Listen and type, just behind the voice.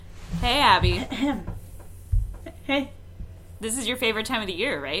Hey, Abby. Hey. This is your favorite time of the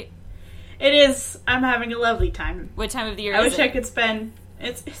year, right? It is. I'm having a lovely time. What time of the year I is wish it? I could spend...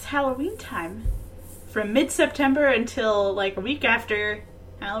 It's Halloween time. From mid-September until, like, a week after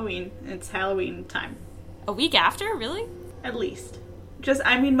Halloween. It's Halloween time. A week after? Really? At least.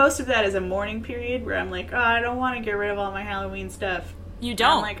 Most of that is a mourning period where I'm like, oh, I don't want to get rid of all my Halloween stuff. You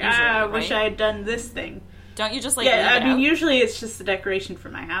don't, I'm like, usually, I right? wish I had done this thing. Don't you just, leave it out? Usually it's just a decoration for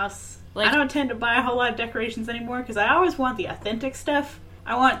my house. I don't tend to buy a whole lot of decorations anymore because I always want the authentic stuff.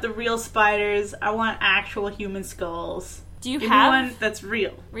 I want the real spiders. I want actual human skulls. Do you Give have me one that's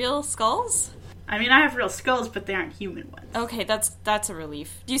real? Real skulls? I have real skulls, but they aren't human ones. Okay, that's a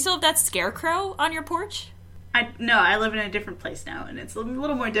relief. Do you still have that scarecrow on your porch? No, I live in a different place now, and it's a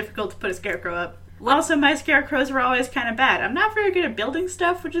little more difficult to put a scarecrow up. Also, my scarecrows were always kind of bad. I'm not very good at building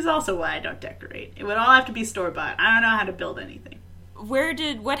stuff, which is also why I don't decorate. It would all have to be store-bought. I don't know how to build anything.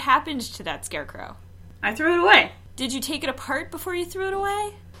 What happened to that scarecrow? I threw it away. Did you take it apart before you threw it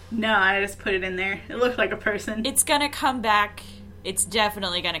away? No, I just put it in there. It looked like a person. It's gonna come back. It's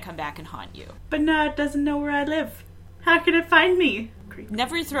definitely gonna come back and haunt you. But now it doesn't know where I live. How can it find me? Creepy.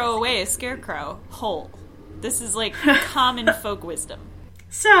 Never throw away a scarecrow whole. This is like common folk wisdom.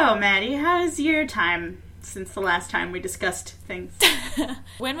 So, Maddie, how's your time since the last time we discussed things?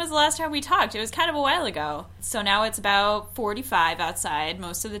 When was the last time we talked? It was kind of a while ago. So now it's about 45 outside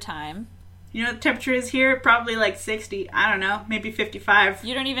most of the time. You know what the temperature is here? Probably like 60. I don't know. Maybe 55.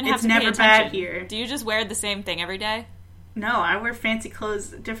 You don't even have it's to pay attention. It's never bad here. Do you just wear the same thing every day? No, I wear fancy clothes,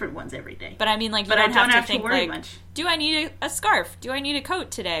 different ones every day. But I mean, like, you but don't I don't have to think, worry like, much. Do I need a scarf? Do I need a coat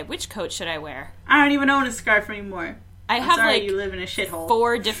today? Which coat should I wear? I don't even own a scarf anymore. I'm have, sorry like, you live in a shithole.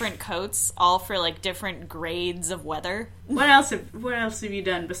 4 different coats, all for, like, different grades of weather. What else have you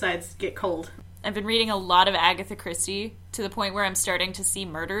done besides get cold? I've been reading a lot of Agatha Christie to the point where I'm starting to see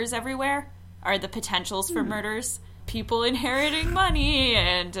murders everywhere. Are the potentials for murders. People inheriting money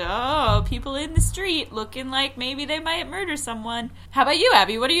and, people in the street looking like maybe they might murder someone. How about you,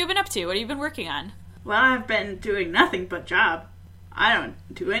 Abby? What have you been up to? What have you been working on? Well, I've been doing nothing but job. I don't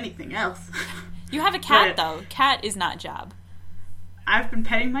do anything else. You have a cat, though. Cat is not job. I've been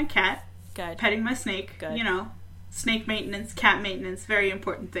petting my cat. Good. Petting my snake. Good. You know, snake maintenance, cat maintenance, very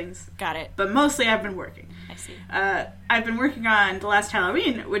important things. Got it. But mostly I've been working. I see. I've been working on The Last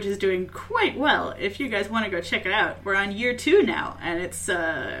Halloween, which is doing quite well. If you guys want to go check it out, we're on year 2 now, and it's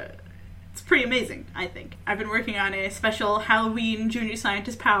pretty amazing, I think. I've been working on a special Halloween Junior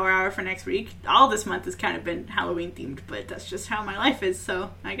Scientist Power Hour for next week. All this month has kind of been Halloween themed, but that's just how my life is,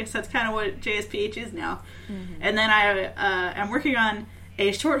 so I guess that's kind of what JSPH is now. Mm-hmm. And then I'm working on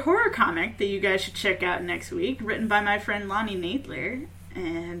a short horror comic that you guys should check out next week, written by my friend Lonnie Nadler,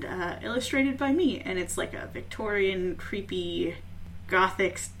 and illustrated by me. And it's like a Victorian, creepy,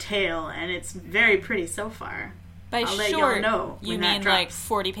 gothic tale, and it's very pretty so far. By I'll let short, y'all know you mean like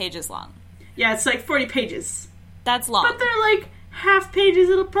 40 pages long? Yeah, it's like 40 pages. That's long. But they're like half pages.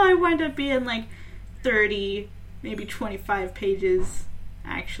 It'll probably wind up being like 30, maybe 25 pages,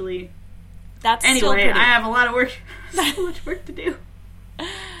 actually. That's still anyway, pretty. I have a lot of work. So much work to do.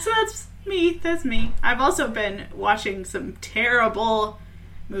 So that's me. I've also been watching some terrible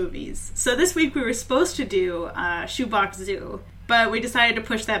movies. So this week we were supposed to do Shoebox Zoo, but we decided to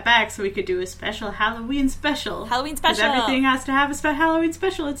push that back so we could do a special Halloween special. Halloween special! Because everything has to have a Halloween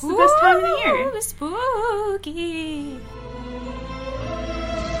special. It's the best time of the year. Ooh, spooky!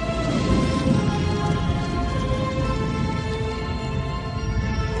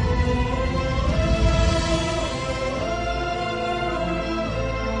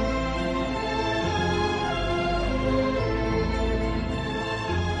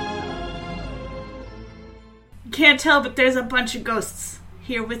 Can't tell, but there's a bunch of ghosts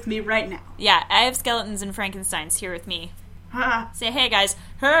here with me right now. Yeah, I have skeletons and Frankensteins here with me. Ah. Say, hey guys.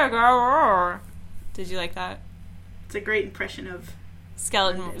 Hey guys. Did you like that? It's a great impression of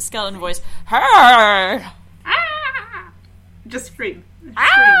skeleton voice. Hey. Ah! Just scream. Screams.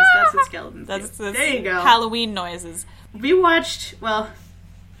 Ah! That's what skeletons do. There you go. Halloween noises.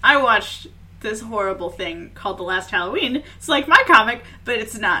 I watched this horrible thing called The Last Halloween. It's like my comic, but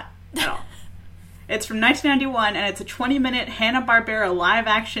it's not at all. It's from 1991, and it's a 20-minute Hanna Barbera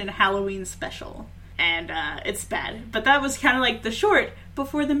live-action Halloween special. And it's bad. But that was kind of like the short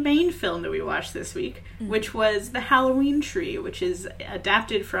before the main film that we watched this week, which was The Halloween Tree, which is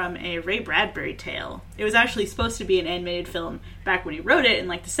adapted from a Ray Bradbury tale. It was actually supposed to be an animated film back when he wrote it in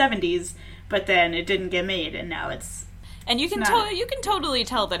like the 70s, but then it didn't get made, and now it's... And you can totally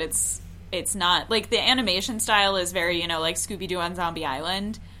tell that it's not... Like, the animation style is very, like Scooby-Doo on Zombie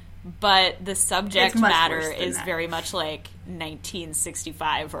Island. but the subject It's much matter worse than is that. very much like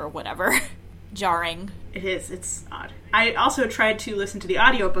 1965 or whatever. Jarring. It is. It's odd. I also tried to listen to the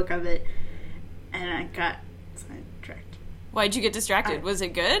audiobook of it, and I got sidetracked. Why'd you get distracted? Was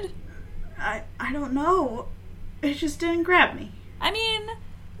it good? I don't know. It just didn't grab me. I mean,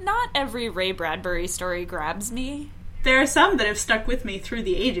 not every Ray Bradbury story grabs me. There are some that have stuck with me through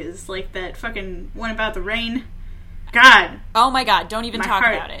the ages, like that fucking one about the rain. God. Oh my god, don't even My talk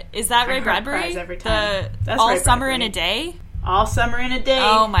heart- about it. Is that my Ray heart Bradbury? cries every time. That's All Ray Summer Bradbury. in a Day? All Summer in a Day.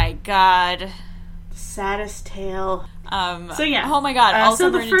 Oh my god. Saddest tale. So yeah. Oh my god, All so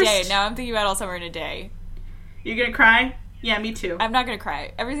Summer the in a Day. first- Now I'm thinking about All Summer in a Day. You're gonna cry? Yeah, me too. I'm not gonna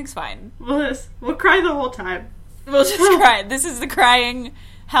cry. Everything's fine. We'll cry the whole time. We'll just cry. This is the crying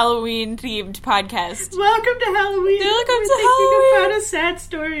Halloween-themed podcast. Welcome to Halloween. Welcome We're to thinking Halloween. about a sad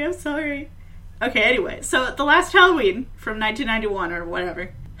story. I'm sorry. Okay, anyway. So, the last Halloween from 1991 or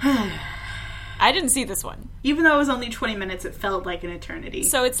whatever. I didn't see this one. Even though it was only 20 minutes, it felt like an eternity.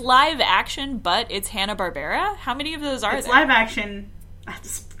 So it's live action, but it's Hanna Barbera? How many of those are It's there? live action.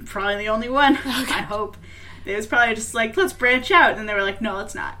 That's probably the only one. I hope. It was probably just like, let's branch out. And they were like, no,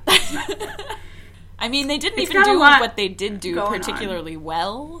 it's not. It's not. I mean, they didn't It's even got a do lot what they did do going on. particularly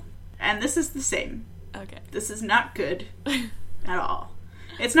well. And this is the same. Okay. This is not good at all.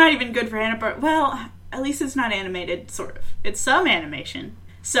 It's not even good for Hanna Barbera. Well, at least it's not animated, sort of. It's some animation.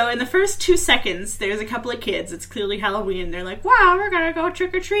 So in the first 2 seconds, there's a couple of kids. It's clearly Halloween. They're like, wow, we're gonna go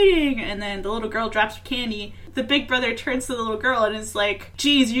trick-or-treating. And then the little girl drops her candy. The big brother turns to the little girl and is like,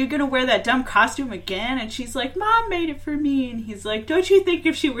 geez, you gonna wear that dumb costume again? And she's like, Mom made it for me. And he's like, don't you think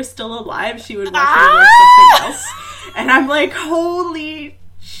if she were still alive, she would want her to wear something else? And I'm like, holy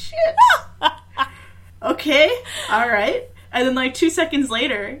shit. Okay, alright. And then like 2 seconds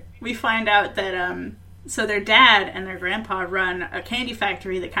later, we find out that, so their dad and their grandpa run a candy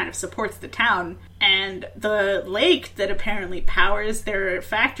factory that kind of supports the town, and the lake that apparently powers their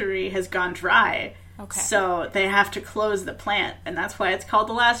factory has gone dry. Okay. So they have to close the plant, and that's why it's called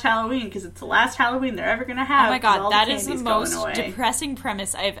the last Halloween, because it's the last Halloween they're ever going to have. Oh my 'cause god, all that the is the candy's going most away. depressing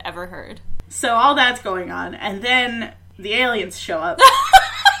premise I've ever heard. So all that's going on, and then the aliens show up.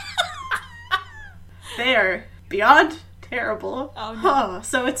 They are beyond terrible. Oh, no.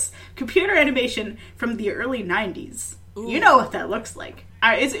 So it's computer animation from the early 90s. Ooh. You know what that looks like.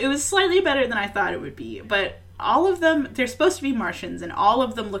 It was slightly better than I thought it would be, but all of them, they're supposed to be Martians, and all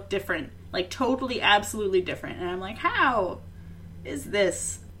of them look different. Like, totally, absolutely different. And I'm like, how is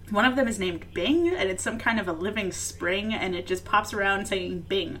this? One of them is named Bing, and it's some kind of a living spring, and it just pops around saying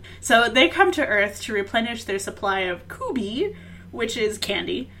Bing. So they come to Earth to replenish their supply of Kubi, which is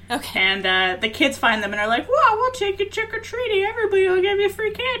candy. Okay. And the kids find them and are like, "Wow, we'll take you trick-or-treating. Everybody will give you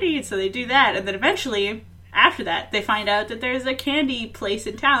free candy." So they do that, and then eventually, after that, they find out that there's a candy place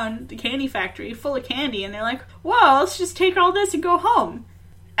in town, the candy factory, full of candy, and they're like, "Well, let's just take all this and go home."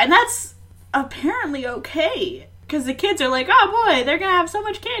 And that's apparently okay. Because the kids are like, oh boy, they're gonna have so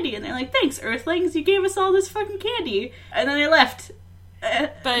much candy. And they're like, thanks, Earthlings, you gave us all this fucking candy. And then they left.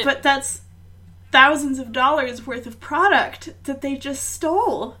 But that's thousands of dollars worth of product that they just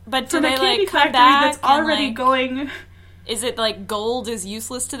stole. But do from they, a candy like, come factory back that's and, already like- going... Is it like gold is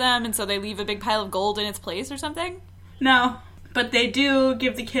useless to them, and so they leave a big pile of gold in its place or something? No. But they do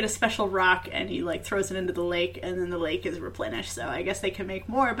give the kid a special rock, and he, like, throws it into the lake, and then the lake is replenished. So I guess they can make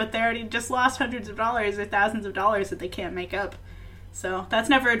more, but they already just lost hundreds of dollars or thousands of dollars that they can't make up. So that's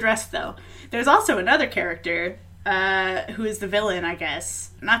never addressed, though. There's also another character, who is the villain, I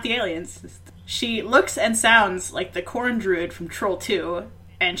guess. Not the aliens. She looks and sounds like the corn druid from Troll 2,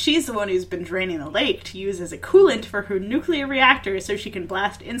 and she's the one who's been draining the lake to use as a coolant for her nuclear reactor so she can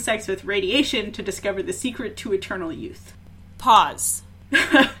blast insects with radiation to discover the secret to eternal youth. Pause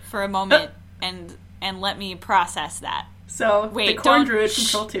for a moment and let me process that. So, Wait, the corn don't- druid from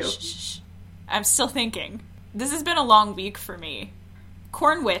Troll 2. Shh. I'm still thinking. This has been a long week for me.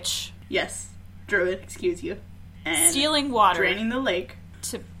 Corn witch Yes. Druid, excuse you. And stealing water draining the lake.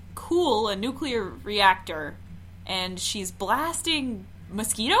 to cool a nuclear reactor, and she's blasting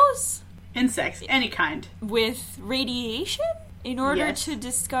mosquitoes Insects, any kind. with radiation in order Yes. to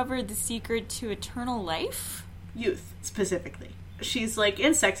discover the secret to eternal life? Youth, specifically. She's like,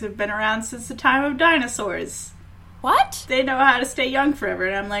 insects have been around since the time of dinosaurs. What? They know how to stay young forever.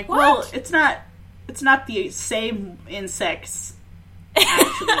 And I'm like, What? well, it's not the same insects,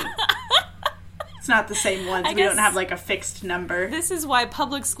 actually. It's not the same ones. I We don't guess- have, like, a fixed number. This is why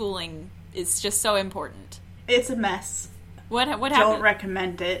public schooling is just so important. It's a mess. What Don't happens?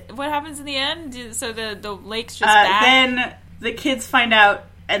 recommend it. What happens in the end? So the lake's just back. Then the kids find out,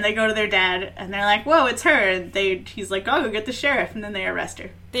 and they go to their dad, and they're like, whoa, it's her. And he's like, I'll go get the sheriff, and then they arrest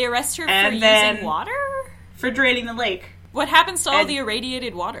her. They arrest her and for then using water? For draining the lake. What happens to all the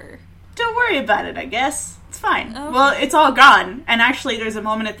irradiated water? Don't worry about it, I guess. It's fine. Okay. Well, it's all gone. And actually, there's a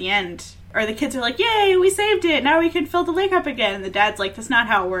moment at the end, or the kids are like, yay, we saved it! Now we can fill the lake up again. And the dad's like, that's not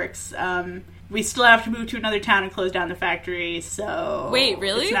how it works. We still have to move to another town and close down the factory, so... Wait,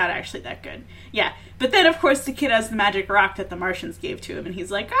 really? It's not actually that good. Yeah. But then, of course, the kid has the magic rock that the Martians gave to him, and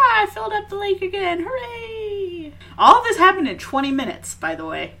he's like, I filled up the lake again! Hooray! All of this happened in 20 minutes, by the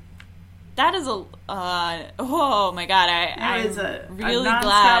way. That is a... oh my god, I'm really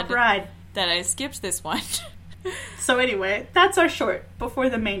glad ride. that I skipped this one. So anyway, that's our short before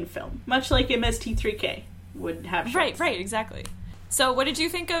the main film. Much like MST3K would have shorts. Right, exactly. So what did you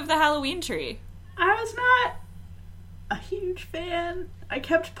think of the Halloween tree? I was not a huge fan. I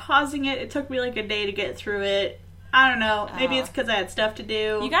kept pausing it. It took me like a day to get through it. I don't know. Maybe it's because I had stuff to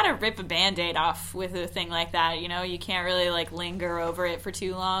do. You gotta rip a Band-Aid off with a thing like that, you know? You can't really, like, linger over it for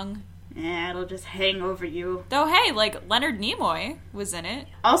too long. Yeah, it'll just hang over you. Though, hey, like, Leonard Nimoy was in it.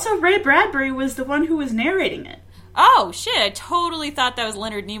 Also, Ray Bradbury was the one who was narrating it. Oh, shit, I totally thought that was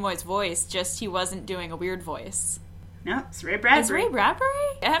Leonard Nimoy's voice, just he wasn't doing a weird voice. No, it's Ray Bradbury. Is Ray Bradbury?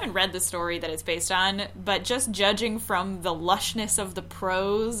 I haven't read the story that it's based on, but just judging from the lushness of the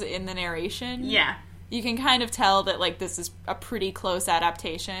prose in the narration... Yeah. You can kind of tell that, like, this is a pretty close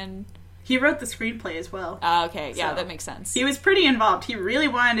adaptation. He wrote the screenplay as well. Okay, yeah, so that makes sense. He was pretty involved. He really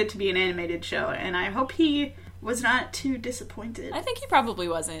wanted it to be an animated show, and I hope he was not too disappointed. I think he probably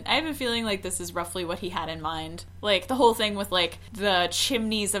wasn't. I have a feeling like this is roughly what he had in mind. Like, the whole thing with, like, the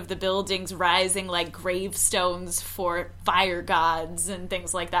chimneys of the buildings rising like gravestones for fire gods and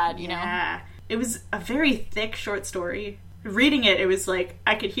things like that, you know? Yeah. It was a very thick short story. Reading it, it was like,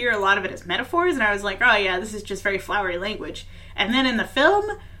 I could hear a lot of it as metaphors, and I was like, oh yeah, this is just very flowery language. And then in the film,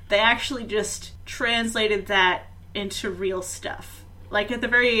 they actually just translated that into real stuff. Like, at the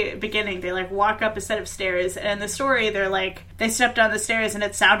very beginning, they, like, walk up a set of stairs, and in the story, they're like, they stepped on the stairs, and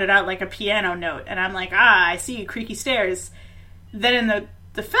it sounded out like a piano note. And I'm like, I see, creaky stairs. Then in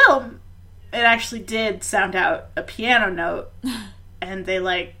the film, it actually did sound out a piano note. And they,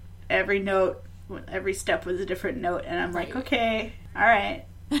 like, every step was a different note. And I'm like, okay, all right.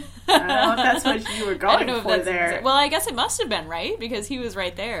 I don't know if that's what you were going for there. Well, I guess it must have been, right? Because he was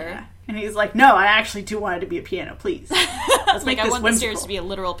right there. Yeah. And he's like, no, I actually do want it to be a piano, please. Let's make I this want whimsical. the stairs to be a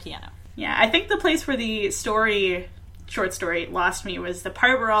literal piano. Yeah, I think the place where the short story lost me was the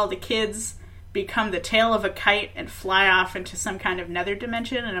part where all the kids become the tail of a kite and fly off into some kind of nether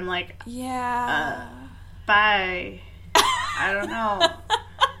dimension, and I'm like, yeah, bye. I don't know.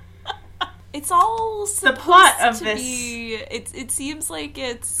 It's all the plot of to this. It seems like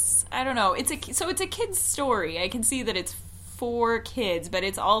it's, I don't know. It's a kid's story. I can see that it's for kids, but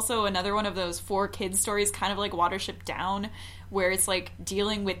it's also another one of those for kids stories, kind of like Watership Down, where it's like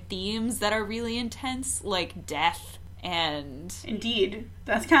dealing with themes that are really intense, like death and... Indeed.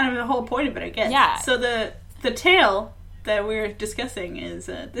 That's kind of the whole point of it, I guess. Yeah. So the tale that we're discussing is,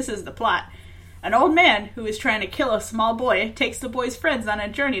 this is the plot. An old man who is trying to kill a small boy takes the boy's friends on a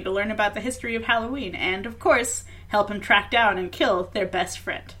journey to learn about the history of Halloween and, of course, help him track down and kill their best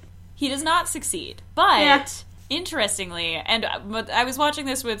friend. He does not succeed, but... Yeah. Interestingly, and I was watching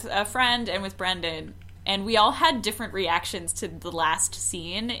this with a friend and with Brendan, and we all had different reactions to the last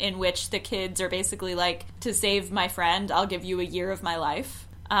scene, in which the kids are basically like, to save my friend, I'll give you a year of my life.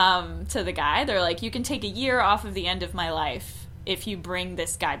 To the guy, they're like, you can take a year off of the end of my life if you bring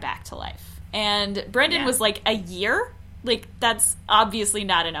this guy back to life. And Brendan was like, a year? Like, that's obviously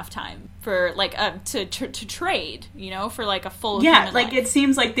not enough time for, like, to trade, you know, for, like, a full human like, life. It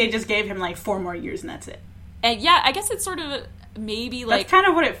seems like they just gave him, like, 4 more years and that's it. And yeah, I guess it's sort of maybe like... That's kind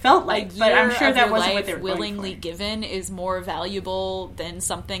of what it felt like, but I'm sure that wasn't what they were willingly given is more valuable than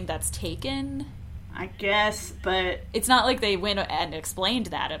something that's taken. I guess, but... It's not like they went and explained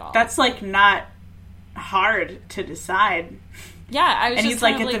that at all. That's, like, not hard to decide. Yeah, I was and just he's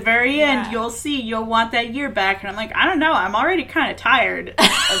like, at the very end, you'll see, you'll want that year back. And I'm like, I don't know, I'm already kind of tired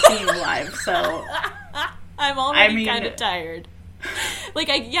of being alive, so... I'm already kind of tired. Like,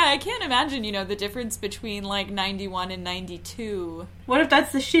 I can't imagine, you know, the difference between, like, 91 and 92. What if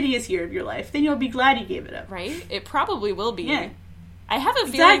that's the shittiest year of your life? Then you'll be glad you gave it up. Right? It probably will be. Yeah. I have a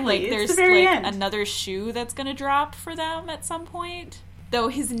feeling, like, there's, like, another shoe that's gonna drop for them at some point. Though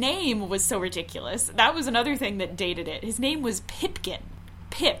his name was so ridiculous. That was another thing that dated it. His name was Pipkin.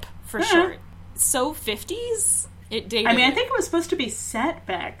 Pip, for short. So 50s? It dated I mean, I think it was supposed to be set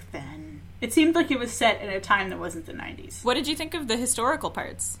back then. It seemed like it was set in a time that wasn't the 90s. What did you think of the historical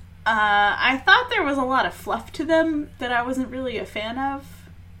parts? I thought there was a lot of fluff to them that I wasn't really a fan of.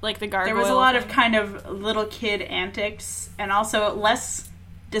 Like the gargoyle There was a lot of kind of little kid antics, and also less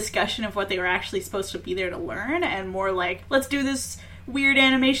discussion of what they were actually supposed to be there to learn, and more like, let's do this weird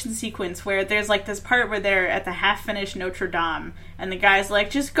animation sequence where there's like this part where they're at the half-finished Notre Dame, and the guy's like,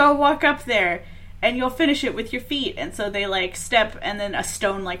 just go walk up there and you'll finish it with your feet. And so they like step, and then a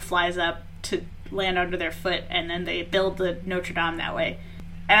stone like flies up to land under their foot, and then they build the Notre Dame that way.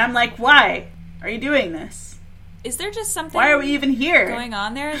 And I'm like, why are you doing this? Is there just something... Why are we even here? ...going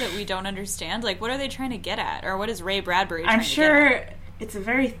on there that we don't understand? Like, what are they trying to get at? Or what is Ray Bradbury trying I'm to get sure at? It's a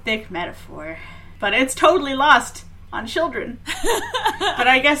very thick metaphor, but it's totally lost on children. But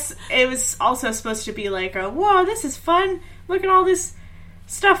I guess it was also supposed to be like, whoa, this is fun. Look at all this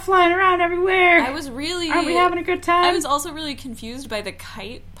stuff flying around everywhere. I was really... Aren't we having a good time? I was also really confused by the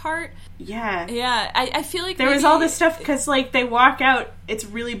kite part. Yeah. Yeah, I feel like there was all this stuff, because, like, they walk out, it's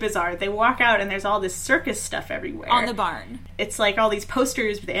really bizarre. They walk out, and there's all this circus stuff everywhere. On the barn. It's, like, all these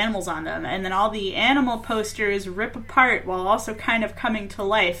posters with animals on them, and then all the animal posters rip apart while also kind of coming to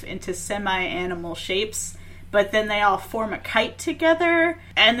life into semi-animal shapes. But then they all form a kite together,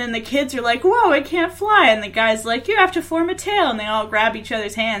 and then the kids are like, whoa, it can't fly, and the guy's like, you have to form a tail, and they all grab each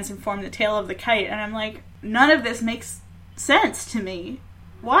other's hands and form the tail of the kite, and I'm like, none of this makes sense to me.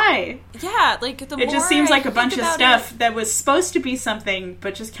 Why? Yeah, like, it just seems like a bunch of stuff that was supposed to be something,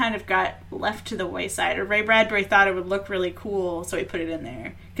 but just kind of got left to the wayside. Or Ray Bradbury thought it would look really cool, so he put it in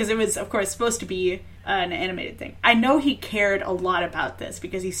there. Because it was, of course, supposed to be an animated thing. I know he cared a lot about this,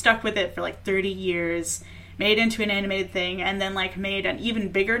 because he stuck with it for like 30 years, made it into an animated thing, and then like made an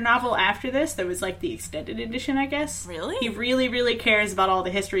even bigger novel after this that was like the extended edition, I guess. Really? He really, really cares about all the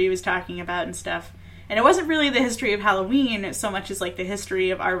history he was talking about and stuff. And it wasn't really the history of Halloween so much as like the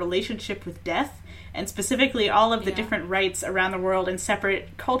history of our relationship with death, and specifically all of the different rites around the world in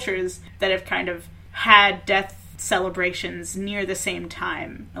separate cultures that have kind of had death celebrations near the same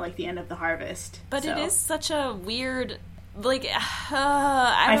time, like the end of the harvest. But it is such a weird, like,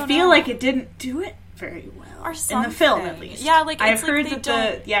 I feel like it didn't do it very well. Or in the film, at least. Yeah, like, I've heard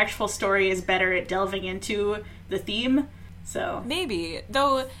that the actual story is better at delving into the theme, so... Maybe.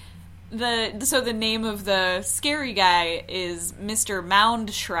 Though... the name of the scary guy is Mr.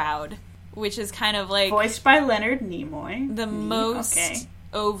 Mound Shroud, which is kind of like... Voiced by Leonard Nimoy. The most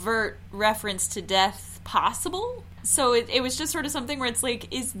overt reference to death possible. So it was just sort of something where it's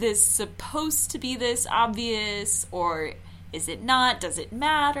like, is this supposed to be this obvious, or is it not? Does it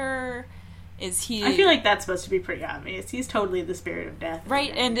matter? Is he... I feel like that's supposed to be pretty obvious. He's totally the spirit of death.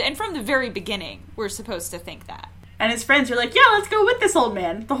 Right, and from the very beginning, we're supposed to think that. And his friends are like, yeah, let's go with this old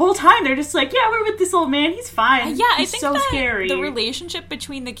man. The whole time they're just like, yeah, we're with this old man. He's fine. Yeah, he's I think so that scary. The relationship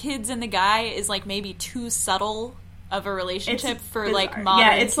between the kids and the guy is like maybe too subtle of a relationship for bizarre. Like modern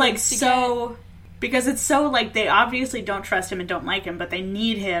Yeah, it's like kids so... Because it's so like they obviously don't trust him and don't like him, but they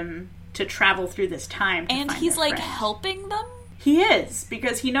need him to travel through this time to and find he's their like friend. Helping them? He is,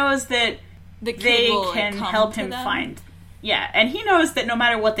 because he knows that the kid they will, can like, help to him them. find... Yeah, and he knows that no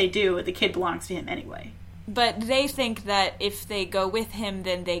matter what they do, the kid belongs to him anyway. But they think that if they go with him,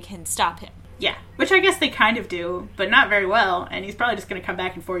 then they can stop him. Yeah, which I guess they kind of do, but not very well, and he's probably just going to come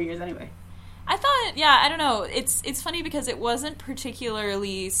back in 4 years anyway. I thought, yeah, I don't know. It's funny because it wasn't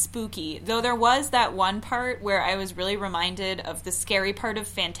particularly spooky, though there was that one part where I was really reminded of the scary part of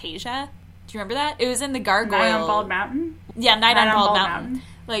Fantasia. Do you remember that? It was in the Gargoyle... Night on Bald Mountain? Yeah, Night on Bald Mountain.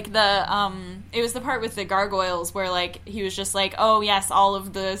 Like, it was the part with the gargoyles where, like, he was just like, oh, yes, all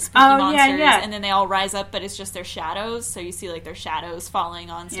of the spooky monsters, and then they all rise up, but it's just their shadows, so you see, like, their shadows falling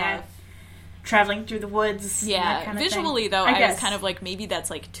on stuff. Yeah. Traveling through the woods. Yeah, that kind of visually, thing. though, I was kind of like, maybe that's,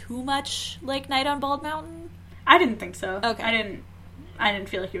 like, too much like Night on Bald Mountain? I didn't think so. Okay. I didn't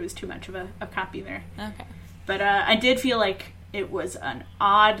feel like it was too much of a copy there. Okay. But I did feel like it was an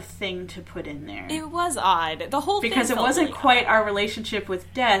odd thing to put in there. It was odd. The whole thing because it felt wasn't really quite odd. our relationship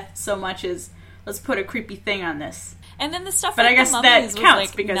with death so much as let's put a creepy thing on this. And then the stuff but with I guess the that mummies was counts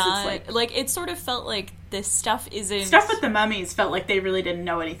like because not, it's like it sort of felt like this stuff isn't stuff with the mummies felt like they really didn't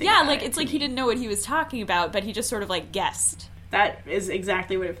know anything. Yeah, about like it it's like he didn't know what he was talking about, but he just sort of like guessed. That is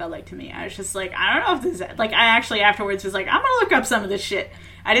exactly what it felt like to me. I was just like, I don't know if this is... Like, I actually afterwards was like, I'm gonna look up some of this shit.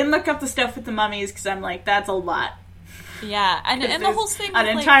 I didn't look up the stuff with the mummies because I'm like, that's a lot. Yeah, and the whole thing an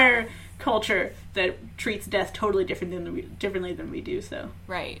with, entire culture that treats death totally differently than we do, so...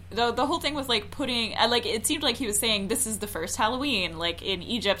 Right. The whole thing with, like, putting... Like, it seemed like he was saying, this is the first Halloween, like, in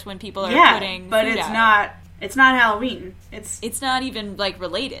Egypt when people are putting but food it's out. not... It's not Halloween. It's not even, like,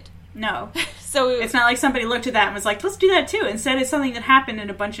 related. No. So it's not like somebody looked at that and was like, let's do that too. Instead, it's something that happened in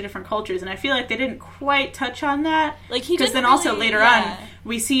a bunch of different cultures, and I feel like they didn't quite touch on that. Like, he because didn't then also really, later on,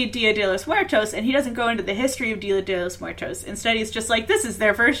 we see Dia de los Muertos, and he doesn't go into the history of Dia de los Muertos. Instead, he's just like, this is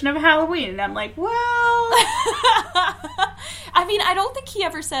their version of Halloween. And I'm like, well... I mean, I don't think he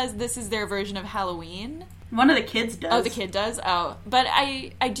ever says this is their version of Halloween. One of the kids does. Oh, the kid does? Oh. But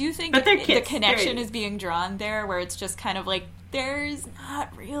I do think the connection is being drawn there, where it's just kind of like, there's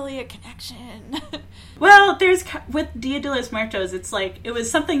not really a connection. Well, with Dia de los Muertos, it's like, it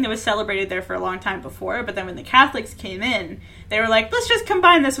was something that was celebrated there for a long time before, but then when the Catholics came in, they were like, let's just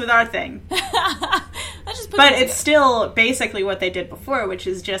combine this with our thing. But it's still basically what they did before, which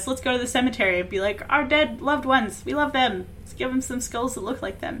is just, let's go to the cemetery and be like, our dead loved ones, we love them. Let's give them some skulls that look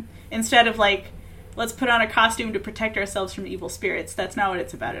like them. Instead of like, let's put on a costume to protect ourselves from evil spirits. That's not what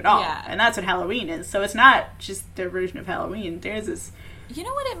it's about at all. Yeah. And that's what Halloween is. So it's not just their version of Halloween. There's this... You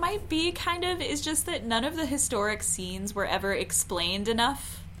know what it might be, kind of, is just that none of the historic scenes were ever explained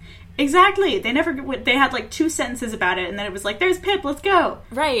enough. Exactly. They had like 2 sentences about it, and then it was like, there's Pip, let's go.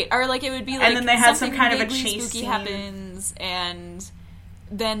 Right. Or like it would be like, and then they had some kind of a chase spooky scene. happens, and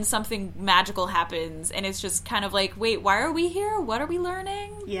then something magical happens, and it's just kind of like, wait, why are we here? What are we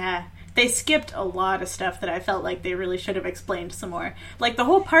learning? Yeah. They skipped a lot of stuff that I felt like they really should have explained some more. Like the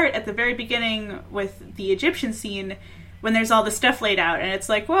whole part at the very beginning with the Egyptian scene, when there's all the stuff laid out, and it's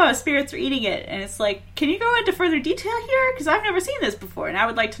like, whoa, spirits are eating it. And it's like, can you go into further detail here? Because I've never seen this before, and I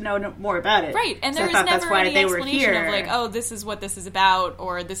would like to know more about it. Right, and so there's never any explanation of like, oh, this is what this is about,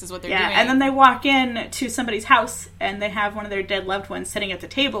 or this is what they're doing. And then they walk in to somebody's house, and they have one of their dead loved ones sitting at the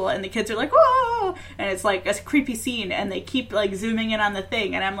table, and the kids are like, whoa! And it's like a creepy scene, and they keep like zooming in on the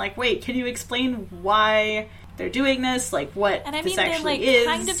thing, and I'm like, wait, can you explain why... they're doing this, like what and I this mean, actually they, like, is,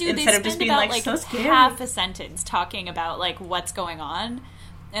 kind of do, instead of just being about, like so scary. Half a sentence talking about like what's going on,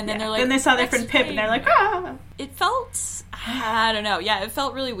 and then they're like, then they saw their friend Pip, and they're like, ah. It felt, I don't know, yeah, it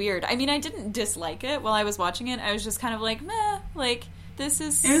felt really weird. I mean, I didn't dislike it while I was watching it. I was just kind of like, meh, like this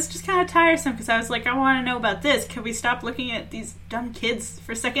is. It was just kind of tiresome because I was like, I want to know about this. Can we stop looking at these dumb kids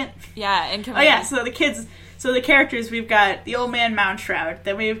for a second? Yeah, and so the kids. So the characters, we've got the old man Mound Shroud,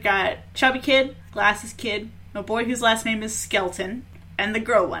 then we've got Chubby Kid, Glasses Kid, a boy whose last name is Skeleton, and the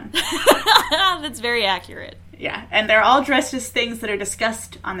girl one. That's very accurate. Yeah, and they're all dressed as things that are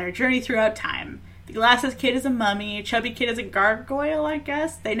discussed on their journey throughout time. The Glasses Kid is a mummy, Chubby Kid is a gargoyle, I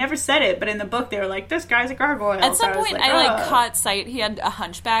guess. They never said it, but in the book they were like, this guy's a gargoyle. At some point I caught sight, he had a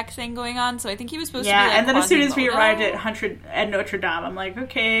hunchback thing going on, so I think he was supposed to be like, and then as soon as we arrived at Notre Dame, I'm like,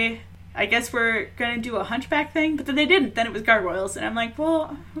 okay... I guess we're going to do a hunchback thing, but then they didn't. Then it was gargoyles, and I'm like, well,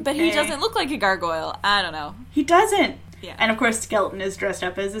 okay. But he doesn't look like a gargoyle. I don't know. He doesn't. Yeah. And of course, Skeleton is dressed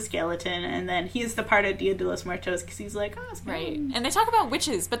up as a skeleton, and then he's the part of Dia de los Muertos, because he's like, oh, right. And they talk about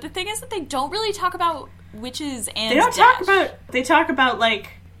witches, but the thing is that they don't really talk about witches and They don't talk about, they talk about, like,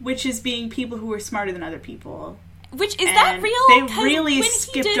 witches being people who are smarter than other people. Which, is that real? They really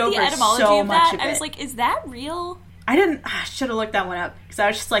skipped over the etymology so of much that, of it. I was like, is that real? I should have looked that one up, because I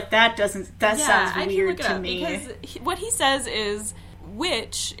was just like, that sounds weird to me. Because what he says is,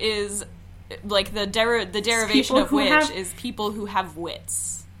 witch is, like, the derivation of witch is people who have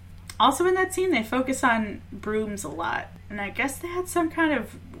wits. Also in that scene, they focus on brooms a lot. And I guess they had some kind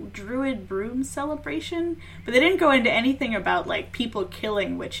of druid broom celebration, but they didn't go into anything about, like, people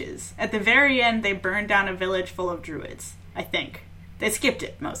killing witches. At the very end, they burned down a village full of druids, I think. They skipped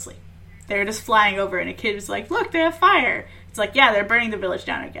it, mostly. They were just flying over, and a kid was like, look, they have fire. It's like, yeah, they're burning the village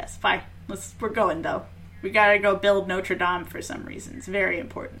down, I guess. Fine. We're going, though. We gotta go build Notre Dame for some reason. It's very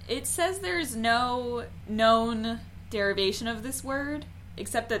important. It says there's no known derivation of this word,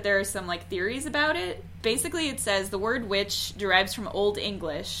 except that there are some, like, theories about it. Basically, it says the word witch derives from Old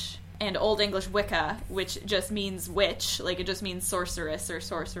English, and Old English Wicca, which just means witch. Like, it just means sorceress or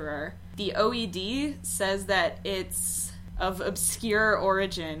sorcerer. The OED says that it's of obscure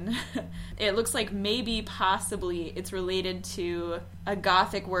origin. It looks like maybe, possibly, it's related to a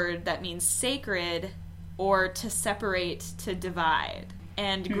Gothic word that means sacred, or to separate, to divide.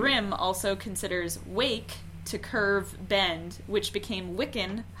 And Grimm also considers wake, to curve, bend, which became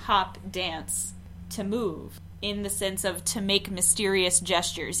Wiccan, hop, dance, to move, in the sense of to make mysterious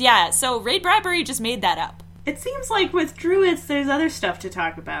gestures. Yeah, so Ray Bradbury just made that up. It seems like with druids, there's other stuff to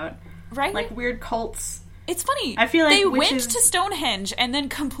talk about. Right? Like weird cults. It's funny. I feel like they went to Stonehenge and then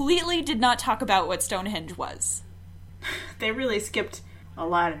completely did not talk about what Stonehenge was. They really skipped a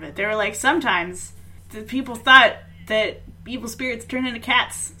lot of it. They were like, sometimes the people thought that evil spirits turn into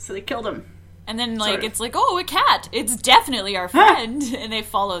cats, so they killed them. And then, like, Sort of. it's like, oh, a cat. It's definitely our friend. And they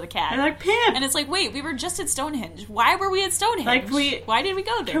follow the cat. They're like, Pip! And it's like, wait, we were just at Stonehenge. Why were we at Stonehenge? Like, why did we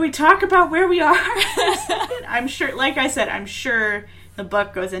go there? Can we talk about where we are? I'm sure, like I said, I'm sure the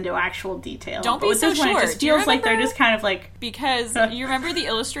book goes into actual detail. Don't but be with so this one, sure. It just feels like they're just kind of like... Because, you remember The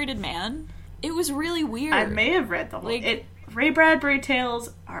Illustrated Man? It was really weird. I may have read the whole... Like, Ray Bradbury tales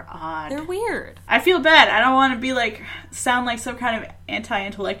are odd. They're weird. I feel bad. I don't want to be like, sound like some kind of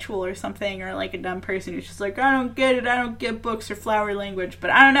anti-intellectual or something, or like a dumb person who's just like, I don't get it, I don't get books or flowery language, but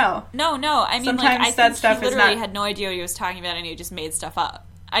I don't know. No, I mean, sometimes like, I that think stuff he literally is not... had no idea what he was talking about, and he just made stuff up.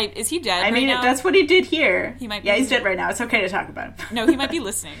 Is he dead I mean, right now? that's what he did here. He might be. Yeah, he's dead right now. It's okay to talk about him. No, he might be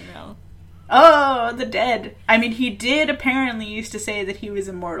listening, though. Oh, the dead. I mean, he did apparently used to say that he was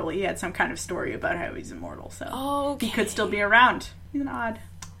immortal. He had some kind of story about how he's immortal, so he could still be around. He's an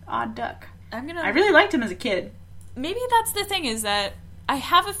odd duck. I really liked him as a kid. Maybe that's the thing, is that I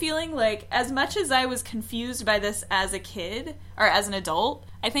have a feeling, like, as much as I was confused by this as a kid, or as an adult,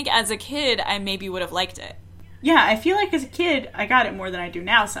 I think as a kid, I maybe would have liked it. Yeah, I feel like as a kid, I got it more than I do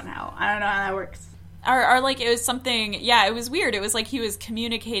now somehow. I don't know how that works. Or like, it was something, yeah, it was weird. It was like he was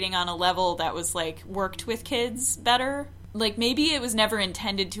communicating on a level that was, like, worked with kids better. Like, maybe it was never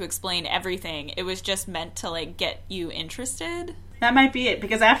intended to explain everything. It was just meant to, like, get you interested. That might be it,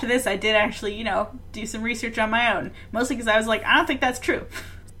 because after this, I did actually, do some research on my own. Mostly because I was like, I don't think that's true.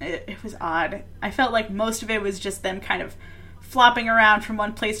 It was odd. I felt like most of it was just them kind of flopping around from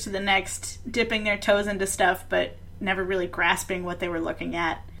one place to the next, dipping their toes into stuff, but never really grasping what they were looking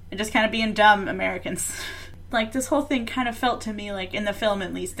at. And just kind of being dumb Americans. Like, this whole thing kind of felt to me like, in the film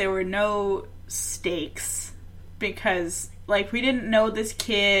at least, there were no stakes. Because, like, we didn't know this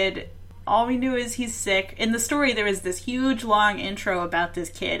kid. All we knew is he's sick. In the story, there was this huge, long intro about this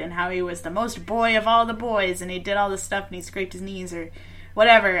kid and how he was the most boy of all the boys, and he did all this stuff and he scraped his knees or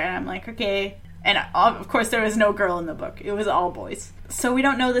whatever. And I'm like, okay. And, of course, there was no girl in the book. It was all boys. So we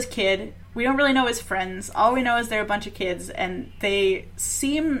don't know this kid. We don't really know his friends. All we know is they're a bunch of kids, and they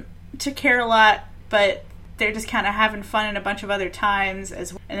seem to care a lot, but they're just kind of having fun in a bunch of other times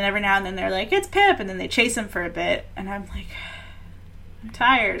as well. And then every now and then they're like, it's Pip, and then they chase him for a bit, and I'm like, I'm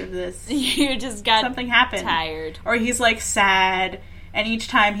tired of this. You just got something happened. Tired. Or he's like sad, and each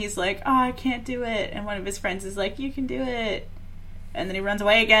time he's like, oh, I can't do it, and one of his friends is like, you can do it. And then he runs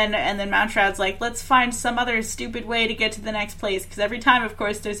away again, and then Mountshroud's like, let's find some other stupid way to get to the next place. Because every time, of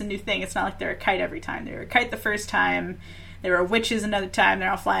course, there's a new thing. It's not like they're a kite every time. They were a kite the first time. There were witches another time. They're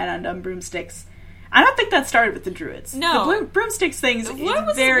all flying on dumb broomsticks. I don't think that started with the Druids. No. The broomsticks things is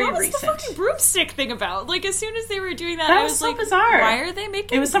very recent. What was the fucking broomstick thing about? Like, as soon as they were doing that, that I was was so like, bizarre. Why are they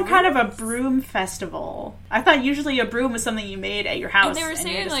making It was some brooms? kind of a broom festival. I thought usually a broom was something you made at your house. And they were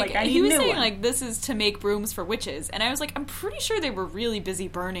saying, like, I need he was a new saying, one. like, this is to make brooms for witches. And I was like, I'm pretty sure they were really busy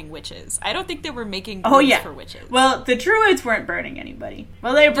burning witches. I don't think they were making brooms for witches. Well, the Druids weren't burning anybody.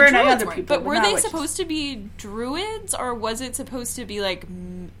 Well, they were burning other people. But were not they witches. supposed to be Druids, or was it supposed to be, like,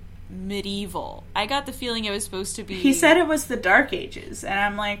 medieval? I got the feeling it was supposed to be... He said it was the Dark Ages, and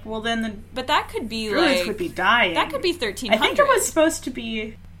I'm like, well, then the But that could be, Druids like... would be dying. That could be 1300s. I think it was supposed to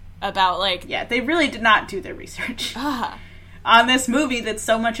be... About, like... Yeah, they really did not do their research. Ah. On this movie that's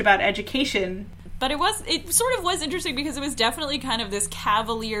so much about education. But it sort of was interesting because it was definitely kind of this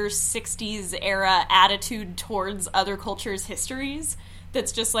cavalier 60s era attitude towards other cultures' histories.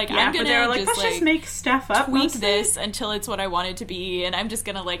 That's just like, I'm gonna let's make stuff up. Tweak this until it's what I want it to be, and I'm just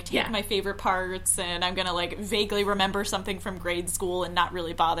gonna like take Yeah. my favorite parts, and I'm gonna like vaguely remember something from grade school and not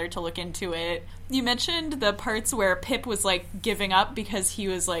really bother to look into it. You mentioned the parts where Pip was like giving up because he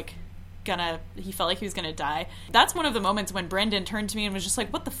was like he felt like he was gonna die. That's one of the moments when Brendan turned to me and was just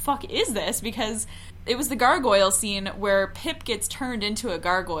like, what the fuck is this? Because it was the gargoyle scene where Pip gets turned into a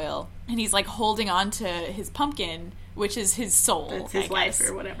gargoyle, and he's like holding on to his pumpkin, which is his soul. It's his life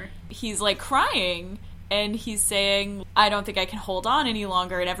or whatever. He's like crying, and he's saying, I don't think I can hold on any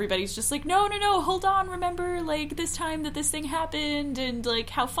longer, and everybody's just like, no, hold on, remember, like, this time that this thing happened, and, like,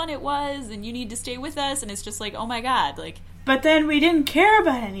 how fun it was, and you need to stay with us, and it's just like, oh my god, like... But then we didn't care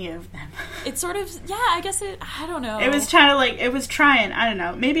about any of them. It's sort of, yeah, I guess I don't know. It was kind of like, it was trying, I don't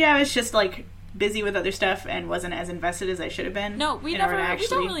know, maybe I was just, like, busy with other stuff and wasn't as invested as I should have been. No, we don't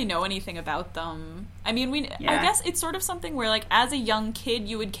really know anything about them. I mean, I guess it's sort of something where, like, as a young kid,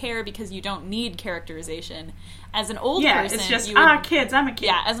 you would care because you don't need characterization. As an old person, it's just, kids, I'm a kid.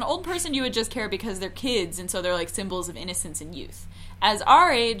 Yeah, as an old person, you would just care because they're kids, and so they're, like, symbols of innocence and youth. As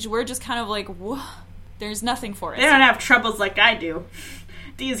our age, we're just kind of like, whoa, there's nothing for us. They don't have troubles like I do.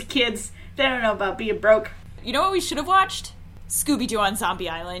 These kids, they don't know about being broke. You know what we should have watched? Scooby-Doo on Zombie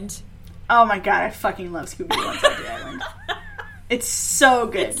Island. Oh my god, I fucking love Scooby-Doo on Zombie Island. It's so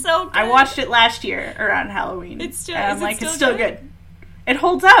good. It's so good. I watched it last year around Halloween. It's still, and I'm like, still it's still good. It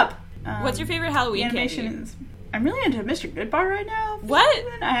holds up. What's your favorite Halloween candy? I'm really into Mr. Goodbar right now. What?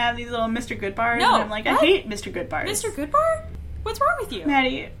 I have these little Mr. Goodbars, No, and I'm like, what? I hate Mr. Goodbars. Mr. Goodbar? What's wrong with you?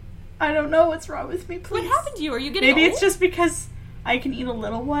 Maddie, I don't know what's wrong with me, please. What happened to you? Are you getting Maybe old? it's just because I can eat a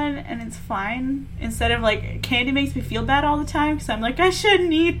little one and it's fine. Instead of, like, candy makes me feel bad all the time because I'm like, I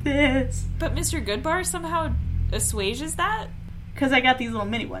shouldn't eat this. But Mr. Goodbar somehow assuages that? Because I got these little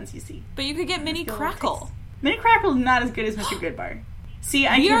mini ones, you see. But you could get Mini Crackle. Mini Crackle is not as good as Mr. Goodbar. See,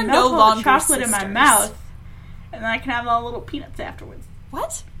 I We can are melt no all the longer chocolate in my sisters. mouth, and then I can have all the little peanuts afterwards.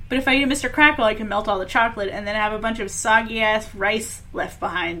 What? But if I eat a Mr. Crackle, I can melt all the chocolate and then have a bunch of soggy-ass rice left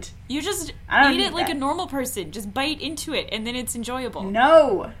behind. You just I don't eat need it like that. a normal person. Just bite into it, and then it's enjoyable.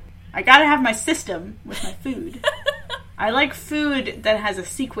 No! I gotta have my system with my food. I like food that has a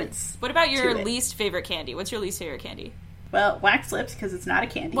sequence. What about your to it. least favorite candy? What's your least favorite candy? Well, wax lips, because it's not a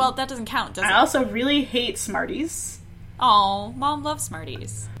candy. Well, that doesn't count, does it? I also really hate Smarties. Oh, Mom loves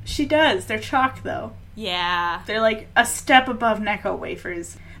Smarties. She does. They're chalk, though. Yeah. They're like a step above Necco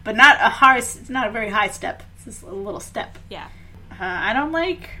wafers. But not a high, it's not a very high step. It's just a little step. Yeah. I don't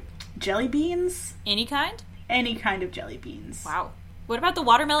like jelly beans. Any kind? Any kind of jelly beans. Wow. What about the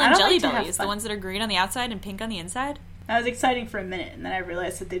watermelon I don't jelly like to have bellies? The fun. ones that are green on the outside and pink on the inside? That was exciting for a minute, and then I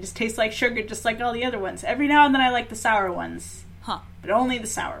realized that they just taste like sugar just like all the other ones. Every now and then I like the sour ones. Huh. But only the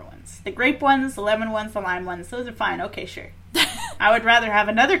sour ones. The grape ones, the lemon ones, the lime ones, those are fine. Okay, sure. I would rather have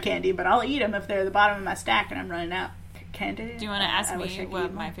another candy, but I'll eat them if they're at the bottom of my stack and I'm running out. Candy? Do you want to ask I wish I me could what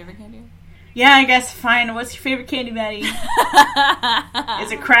eat my more. favorite candy is? Yeah, I guess. Fine. What's your favorite candy, Maddie?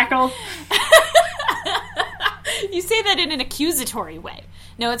 Is it Crackle? You say that in an accusatory way.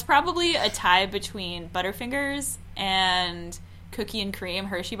 No, it's probably a tie between Butterfingers and Cookie and Cream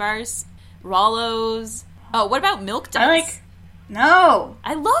Hershey bars. Rollos. Oh, what about Milk Duds? No.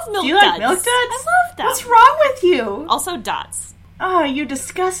 I love Milk Do you Duds. like Milk Duds? I love them. What's wrong with you? Also Dots. Oh, you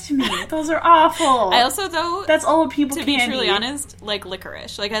disgust me. Those are awful. I also, though, That's old people to candy. be truly honest, like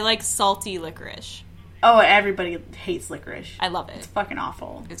licorice. Like, I like salty licorice. Oh, everybody hates licorice. I love It's it. fucking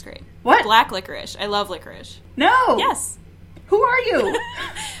awful. It's great. What? Black licorice. I love licorice. No. Yes. Who are you?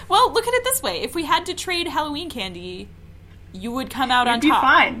 Well, look at it this way. If we had to trade Halloween candy, you would come out on You'd be top.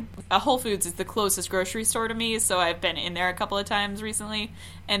 fine. Whole Foods is the closest grocery store to me, so I've been in there a couple of times recently.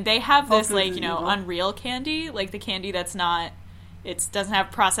 And they have Whole this, Foods like, is you know, evil. unreal candy, like the candy that's not, it doesn't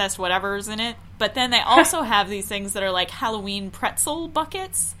have processed whatever's in it. But then they also have these things that are like Halloween pretzel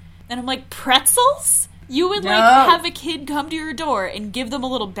buckets. And I'm like, pretzels? You would, like, No. have a kid come to your door and give them a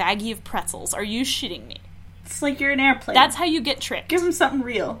little baggie of pretzels. Are you shitting me? It's like you're an airplane. That's how you get tricked. Give them something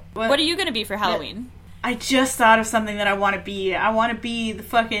real. What are you going to be for Halloween? I just thought of something that I want to be. I want to be the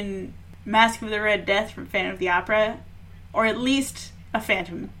fucking Mask of the Red Death from Phantom of the Opera. Or at least a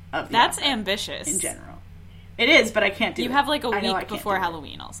Phantom of the That's Opera. ambitious. In general. It is, but I can't do it. You have like a I know I week can't before do it.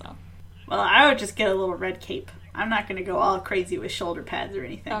 Halloween also. Well, I would just get a little red cape. I'm not going to go all crazy with shoulder pads or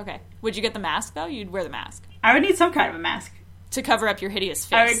anything. Okay. Would you get the mask, though? You'd wear the mask. I would need some kind of a mask. To cover up your hideous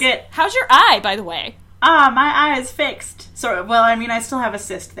face. I would get- How's your eye, by the way? Ah, my eye is fixed. So, well, I mean, I still have a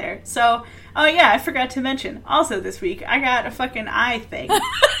cyst there. So, oh yeah, I forgot to mention. Also this week, I got a fucking eye thing.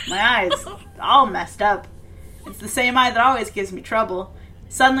 My eye's all messed up. It's the same eye that always gives me trouble.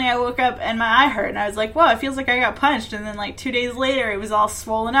 Suddenly I woke up and my eye hurt, and I was like, whoa, it feels like I got punched. And then, like, 2 days later, it was all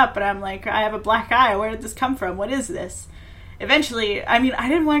swollen up, and I'm like, I have a black eye. Where did this come from? What is this? Eventually, I mean, I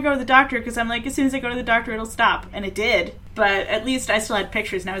didn't want to go to the doctor because I'm like, as soon as I go to the doctor, it'll stop. And it did. But at least I still had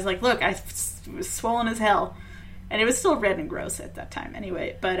pictures, and I was like, look, I was swollen as hell. And it was still red and gross at that time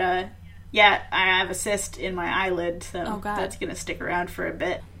anyway. But, yeah, I have a cyst in my eyelid, so Oh, God. that's going to stick around for a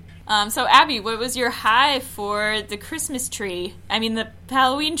bit. So, Abby, what was your high for the Christmas tree? I mean, the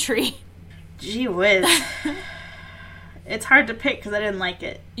Halloween tree. Gee whiz. It's hard to pick because I didn't like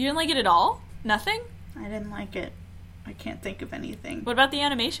it. You didn't like it at all? Nothing? I didn't like it. I can't think of anything. What about the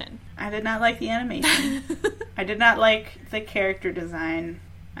animation? I did not like the animation. I did not like the character design.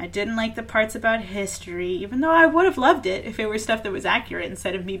 I didn't like the parts about history, even though I would have loved it if it were stuff that was accurate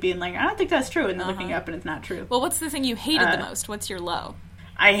instead of me being like, I don't think that's true, and then looking up and it's not true. Well, what's the thing you hated the most? What's your low?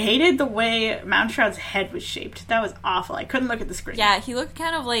 I hated the way Mountshroud's head was shaped. That was awful. I couldn't look at the screen. Yeah, he looked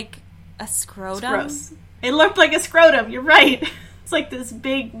kind of like a scrotum. It's gross. It looked like a scrotum. You're right. It's like this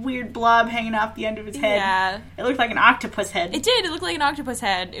big, weird blob hanging off the end of his head. Yeah. It looked like an octopus head. It did. It looked like an octopus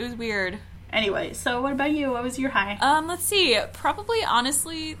head. It was weird. Anyway, so what about you? What was your high? Let's see. Probably,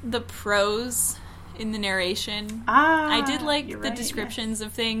 honestly, the prose in the narration. I did like the descriptions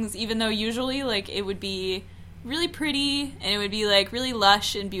of things, even though usually, like, it would be really pretty, and it would be, like, really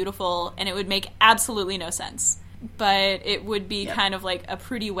lush and beautiful, and it would make absolutely no sense. but it would be kind of like a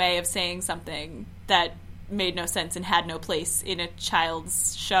pretty way of saying something that made no sense and had no place in a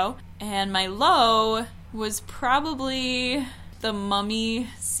child's show. And my low was probably the mummy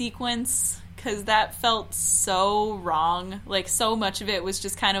sequence, because that felt so wrong. Like, so much of it was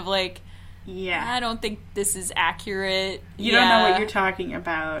just kind of like, I don't think this is accurate. You don't know what you're talking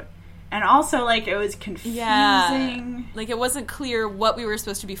about. And also, like, it was confusing. Yeah. Like, it wasn't clear what we were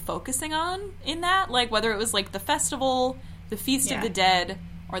supposed to be focusing on in that. Like, whether it was, like, the festival, the Feast of the Dead,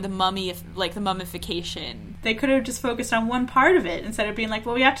 or the mummy, like, the mummification. They could have just focused on one part of it instead of being like,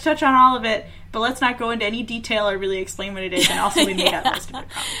 well, we have to touch on all of it, but let's not go into any detail or really explain what it is, and also we made up most of it,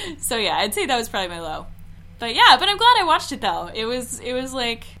 probably. So, yeah, I'd say that was probably my low. But yeah, I'm glad I watched it, though. It was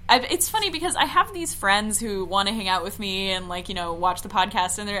like, it's funny because I have these friends who want to hang out with me and, like, you know, watch the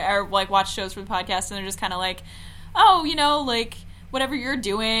podcast, and or like, watch shows for the podcast, and they're just kind of like, oh, you know, like, whatever you're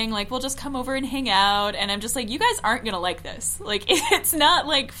doing, like, we'll just come over and hang out, and I'm just like, you guys aren't gonna like this. Like, it's not,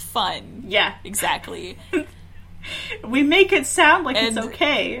 like, fun. Yeah. Exactly. We make it sound like it's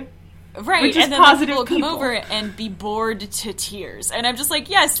okay. Right, and then people will come over and be bored to tears. And I'm just like,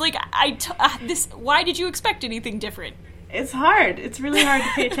 yes, like, why did you expect anything different? It's hard. It's really hard to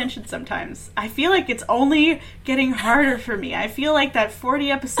pay attention sometimes. I feel like it's only getting harder for me. I feel like that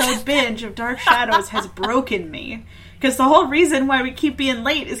 40-episode binge of Dark Shadows has broken me. Because the whole reason why we keep being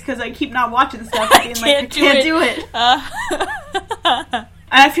late is because I keep not watching stuff and being I can't do it. And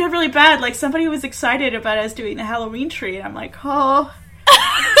I feel really bad. Like, somebody was excited about us doing the Halloween tree, and I'm like, oh...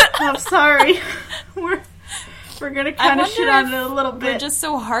 I'm sorry. We're gonna kind of shit on it a little bit. We're just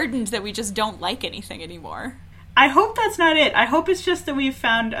so hardened that we just don't like anything anymore. I hope that's not it. I hope it's just that we've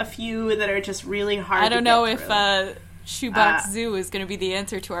found a few that are just really hard to get through. I don't know if Shoebox Zoo is going to be the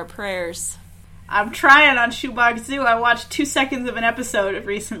answer to our prayers. I'm trying on Shoebox Zoo. I watched 2 seconds of an episode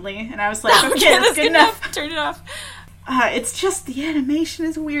recently, and I was like, okay, that's good enough. Turn it off. It's just the animation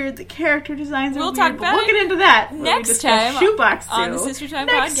is weird. The character designs are weird. Talk about we'll get into that next time Shoebox Zoo. On the Sister Time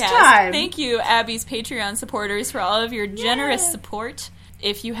podcast. Thank you, Abby's Patreon supporters, for all of your generous support.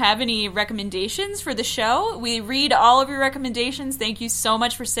 If you have any recommendations for the show, we read all of your recommendations. Thank you so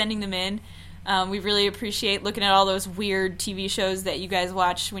much for sending them in. We really appreciate looking at all those weird TV shows that you guys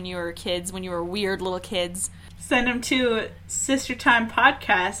watched when you were kids, when you were weird little kids. Send them to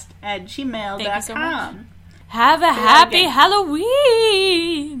sistertimepodcast@gmail.com. Have a happy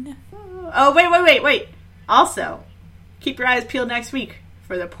Halloween! Oh, wait. Also, keep your eyes peeled next week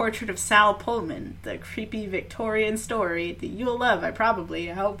for the Portrait of Sal Pullman, the creepy Victorian story that you'll love, I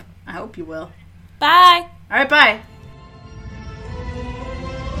hope you will. Bye! Alright, bye!